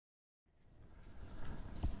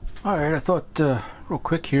Alright, I thought real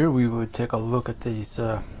quick here we would take a look at these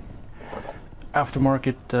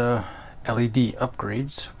aftermarket LED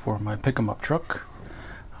upgrades for my pick-em-up truck.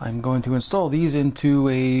 I'm going to install these into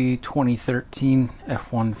a 2013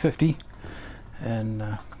 F-150,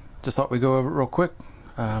 and just thought we'd go over it real quick.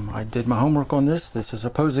 I did my homework on this. This is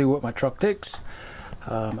supposedly what my truck takes,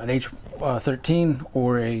 an H13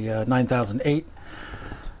 or a 9008.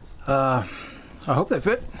 I hope they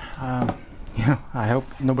fit. Yeah, I hope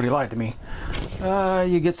nobody lied to me.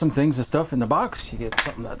 You get some things and stuff in the box. You get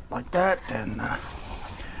something like that, and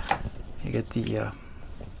you get the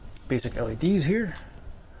basic LEDs here.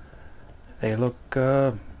 They look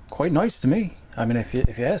quite nice to me. I mean, if you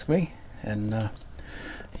ask me. And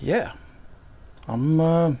yeah,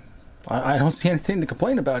 I don't see anything to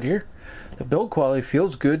complain about here. The build quality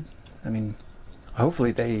feels good. I mean,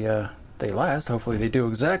 hopefully they last. Hopefully they do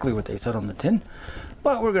exactly what they said on the tin.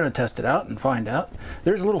 But we're going to test it out and find out.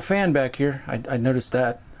 There's a little fan back here. I noticed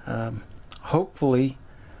that. Hopefully,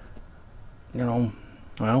 you know,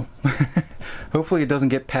 well, hopefully it doesn't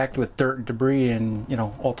get packed with dirt and debris and, you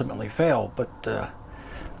know, ultimately fail. But I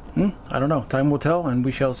don't know. Time will tell, and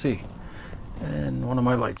we shall see. And one of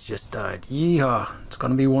my lights just died. Yeehaw. It's going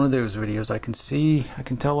to be one of those videos. I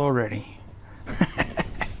can tell already.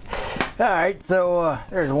 Alright, so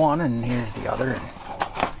there's one, and here's the other.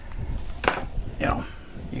 You know,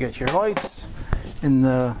 you get your lights in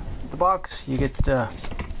the box. You get a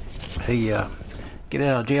get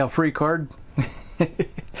out of jail free card.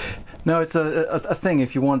 No, it's a thing.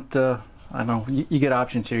 If you want, I don't know, you get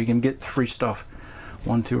options here. You can get free stuff.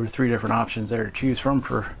 1, 2, or 3 different options there to choose from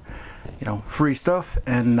for, you know, free stuff.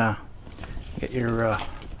 And you get your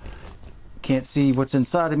can't see what's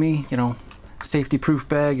inside of me, you know, safety proof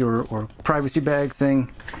bag or privacy bag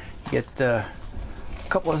thing. You get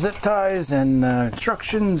couple of zip ties and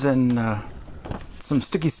instructions and some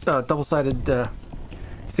sticky double-sided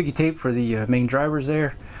sticky tape for the main drivers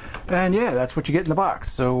there. And yeah, that's what you get in the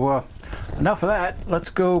box. So enough of that. Let's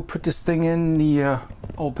go put this thing in the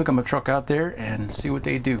old pick-up truck out there and see what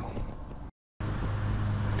they do.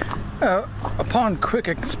 Upon quick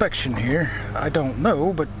inspection here, I don't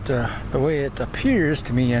know, but the way it appears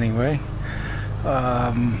to me anyway,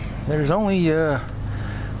 there's only a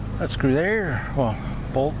screw there, well,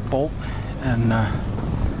 bolt, and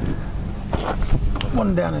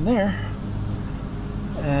one down in there,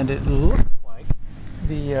 and it looks like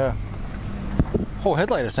the whole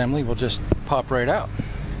headlight assembly will just pop right out.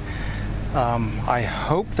 I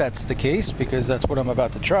hope that's the case, because that's what I'm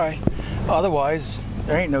about to try. Otherwise,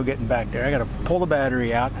 there ain't no getting back there. I gotta pull the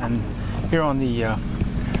battery out, and here on the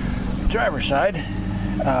driver's side,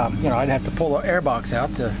 you know, I'd have to pull the air box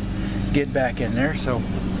out to get back in there. So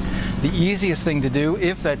the easiest thing to do,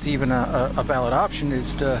 if that's even a valid option,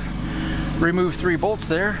 is to remove 3 bolts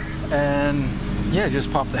there and yeah,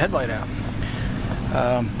 just pop the headlight out.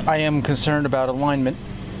 I am concerned about alignment,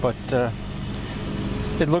 but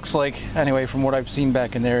it looks like, anyway, from what I've seen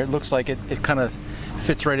back in there, it looks like it kind of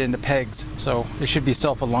fits right into pegs, so it should be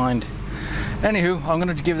self-aligned. Anywho, I'm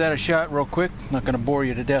going to give that a shot real quick. I'm not going to bore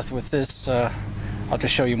you to death with this. I'll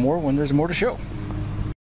just show you more when there's more to show.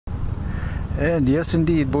 And yes,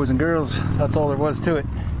 indeed, boys and girls, that's all there was to it.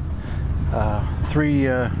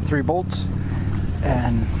 3 bolts,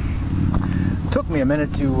 and took me a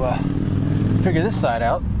minute to figure this side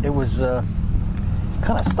out. It was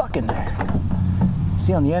kind of stuck in there.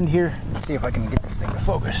 See on the end here? Let's see if I can get this thing to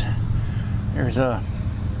focus. There's those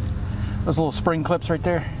little spring clips right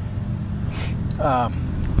there.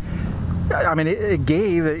 I mean,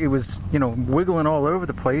 it was, you know, wiggling all over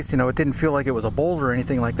the place. You know, it didn't feel like it was a bolt or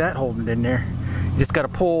anything like that holding it in there. You just got to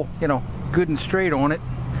pull, you know, good and straight on it,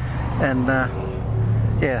 and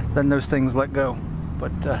yeah, then those things let go.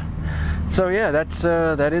 But so yeah,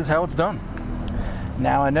 that is how it's done.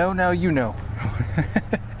 Now I know, now you know.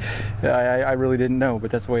 I really didn't know, but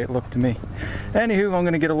that's the way it looked to me. Anywho, I'm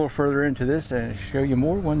going to get a little further into this and show you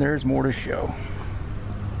more when there's more to show.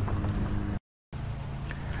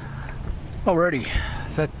 Alrighty,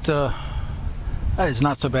 that is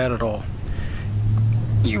not so bad at all.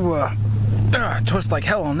 You twist like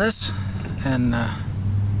hell on this, and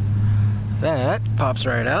that pops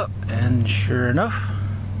right out, and sure enough,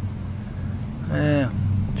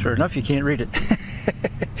 you can't read it.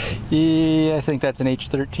 Yeah, I think that's an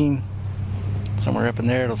H13. Somewhere up in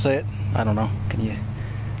there it'll say it. I don't know. Can you?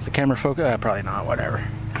 Is the camera focus? Probably not. Whatever.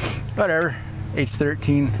 Whatever.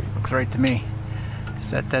 H13 looks right to me.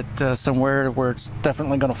 Set that somewhere where it's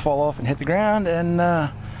definitely going to fall off and hit the ground, and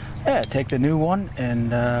yeah, take the new one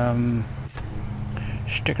and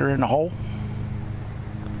stick her in the hole.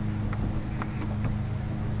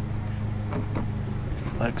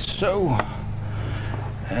 like so,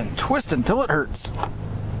 and twist until it hurts,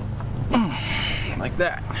 like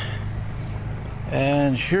that.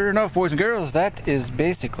 And sure enough, boys and girls, that is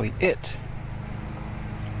basically it.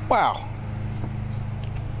 Wow.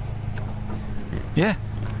 Yeah,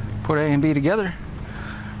 put A and B together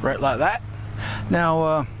right like that.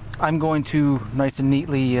 Now I'm going to nice and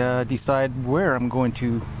neatly decide where I'm going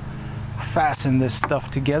to fasten this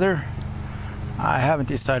stuff together. I haven't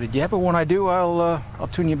decided yet, but when I do, I'll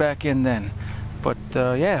tune you back in then. But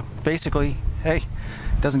yeah, basically, hey,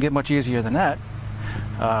 it doesn't get much easier than that.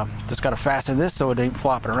 Just got to fasten this so it ain't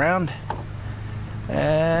flopping around.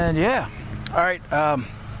 And yeah, all right,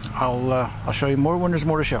 I'll show you more when there's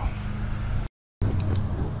more to show.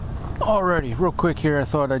 Alrighty, real quick here, I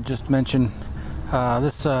thought I'd just mention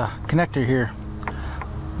this connector here.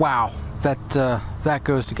 Wow, that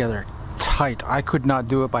goes together tight. I could not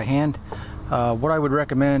do it by hand. What I would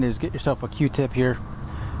recommend is get yourself a Q-tip here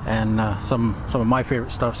and some of my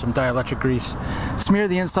favorite stuff, some dielectric grease. Smear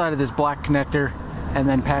the inside of this black connector and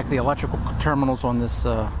then pack the electrical terminals on this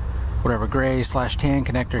whatever gray/tan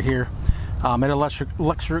connector here. It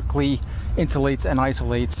electrically insulates and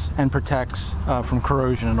isolates and protects from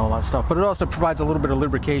corrosion and all that stuff, but it also provides a little bit of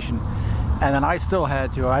lubrication. And then I still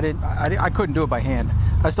had to, I couldn't do it by hand.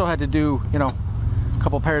 I still had to do, you know, a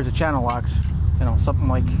couple pairs of channel locks, you know, something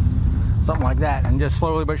like that, and just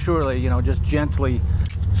slowly but surely, you know, just gently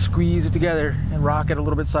squeeze it together and rock it a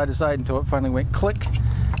little bit side to side until it finally went click,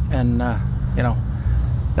 and you know,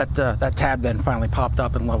 that tab then finally popped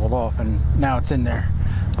up and leveled off, and now it's in there.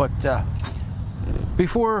 But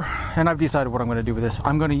before, and I've decided what I'm going to do with this.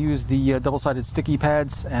 I'm going to use the double-sided sticky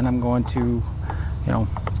pads, and I'm going to, you know,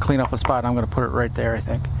 clean up a spot. I'm going to put it right there. I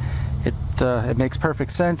think it makes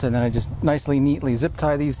perfect sense, and then I just nicely, neatly zip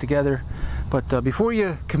tie these together. But before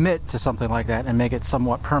you commit to something like that and make it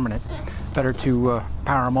somewhat permanent, better to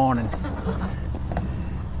power them on. And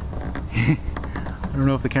I don't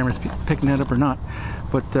know if the camera's picking that up or not,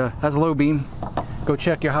 but that's a low beam. Go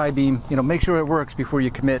check your high beam. You know, make sure it works before you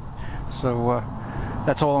commit. So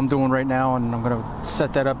that's all I'm doing right now, and I'm going to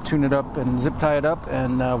set that up, tune it up, and zip tie it up,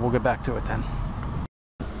 and we'll get back to it then.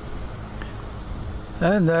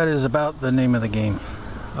 And that is about the name of the game.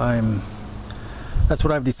 That's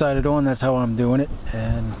what I've decided on. That's how I'm doing it,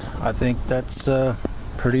 and I think that's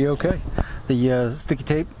pretty okay. The sticky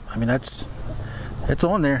tape, I mean, it's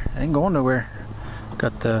on there. It ain't going nowhere.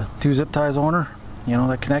 Got the 2 zip ties on her. You know,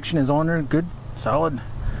 that connection is on there, good, solid.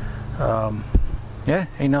 Yeah,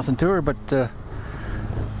 ain't nothing to her, but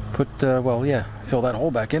well, yeah, fill that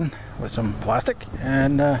hole back in with some plastic,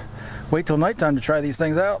 and wait till nighttime to try these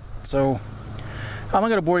things out. So I'm not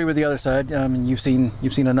going to bore you with the other side. I mean, you've seen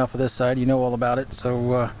enough of this side. You know all about it.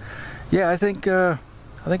 So yeah, I think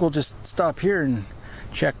we'll just stop here and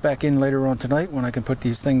check back in later on tonight when I can put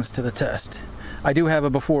these things to the test. I do have a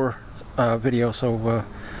before video, so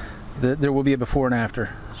there will be a before and after.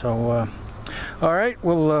 So all right,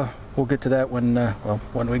 we'll get to that when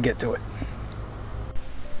when we get to it.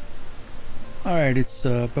 All right, it's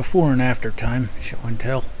before and after time, show and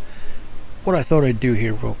tell. What I thought I'd do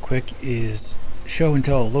here real quick is show and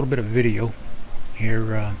tell a little bit of video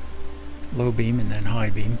here, low beam and then high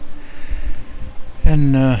beam,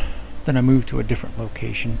 and then I move to a different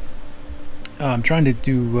location. I'm trying to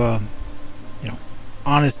do you know,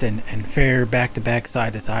 honest and fair back-to-back,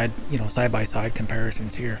 side-to-side, you know, side-by-side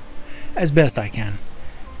comparisons here as best I can.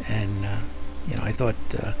 And you know, I thought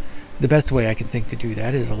the best way I can think to do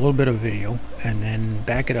that is a little bit of video and then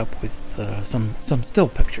back it up with some still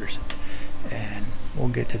pictures, and we'll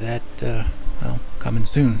get to that well, coming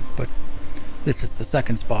soon. But this is the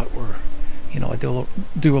second spot where, you know, I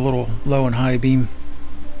do a little low and high beam,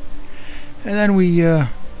 and then we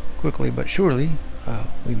quickly but surely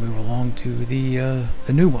we move along to the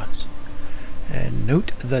new ones, and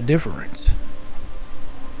note the difference.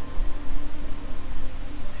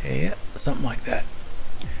 Yeah, something like that.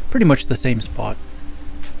 Pretty much the same spot.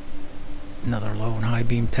 Another low and high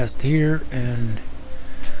beam test here, and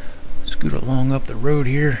scoot along up the road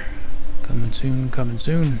here. Coming soon, coming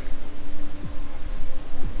soon.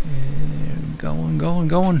 And going.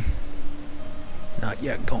 Not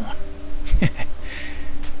yet going.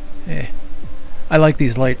 Yeah. I like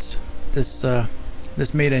these lights. This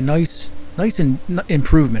made a nice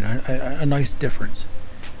improvement, a nice difference.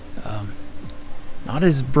 Not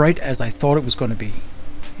as bright as I thought it was going to be.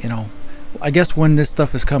 You know, I guess when this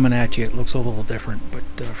stuff is coming at you, it looks a little different, but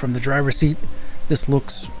from the driver's seat, this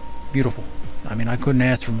looks beautiful. I mean, I couldn't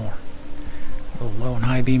ask for more. A little low and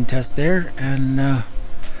high beam test there, and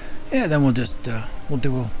yeah, then we'll just we'll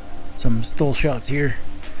do some still shots here.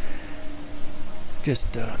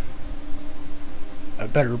 Just a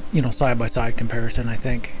better, you know, side-by-side comparison, I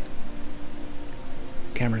think.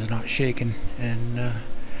 Camera's not shaking, and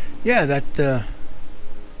yeah,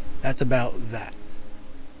 that's about that.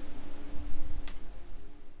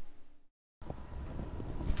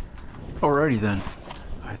 Alrighty then,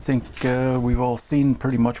 I think we've all seen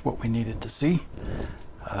pretty much what we needed to see,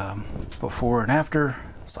 before and after,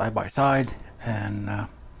 side by side, and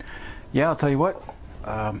yeah, I'll tell you what,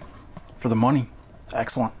 for the money,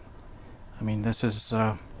 excellent. I mean, this is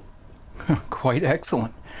quite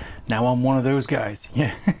excellent. Now I'm one of those guys.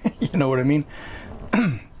 Yeah, you know what I mean?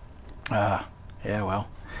 Yeah, well,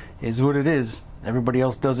 is what it is. Everybody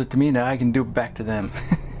else does it to me, now I can do it back to them.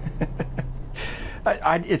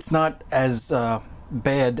 It's not as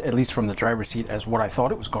bad, at least from the driver's seat, as what I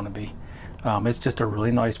thought it was going to be. It's just a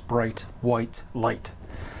really nice, bright, white light.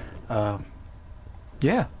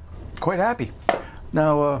 Yeah, quite happy.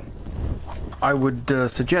 Now, I would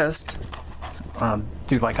suggest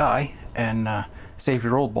do like I and save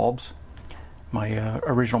your old bulbs. My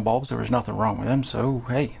original bulbs, there was nothing wrong with them, so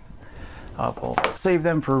hey, I'll save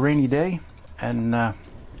them for a rainy day, and the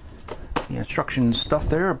instruction stuff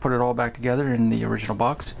there, put it all back together in the original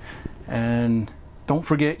box. And don't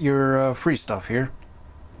forget your free stuff here.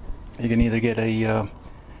 You can either get a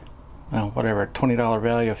well, whatever, $20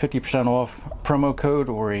 value, 50% off promo code,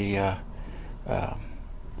 or a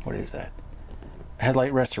what is that,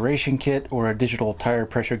 headlight restoration kit, or a digital tire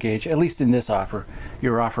pressure gauge. At least in this offer.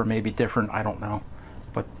 Your offer may be different, I don't know,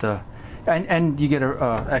 but and you get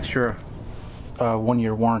a extra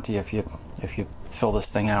 1-year warranty if you fill this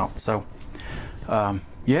thing out. So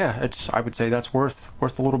yeah, I would say that's worth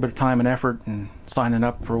a little bit of time and effort, and signing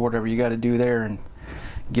up for whatever you got to do there and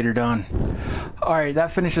get her done. All right,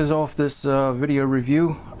 that finishes off this video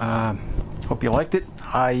review. Hope you liked it.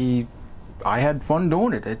 I had fun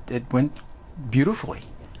doing it. It went beautifully.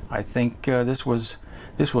 I think this was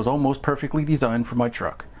almost perfectly designed for my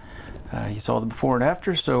truck. You saw the before and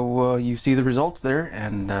after, so you see the results there,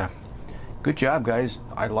 and good job, guys.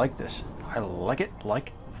 I like this. I like it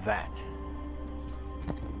like that.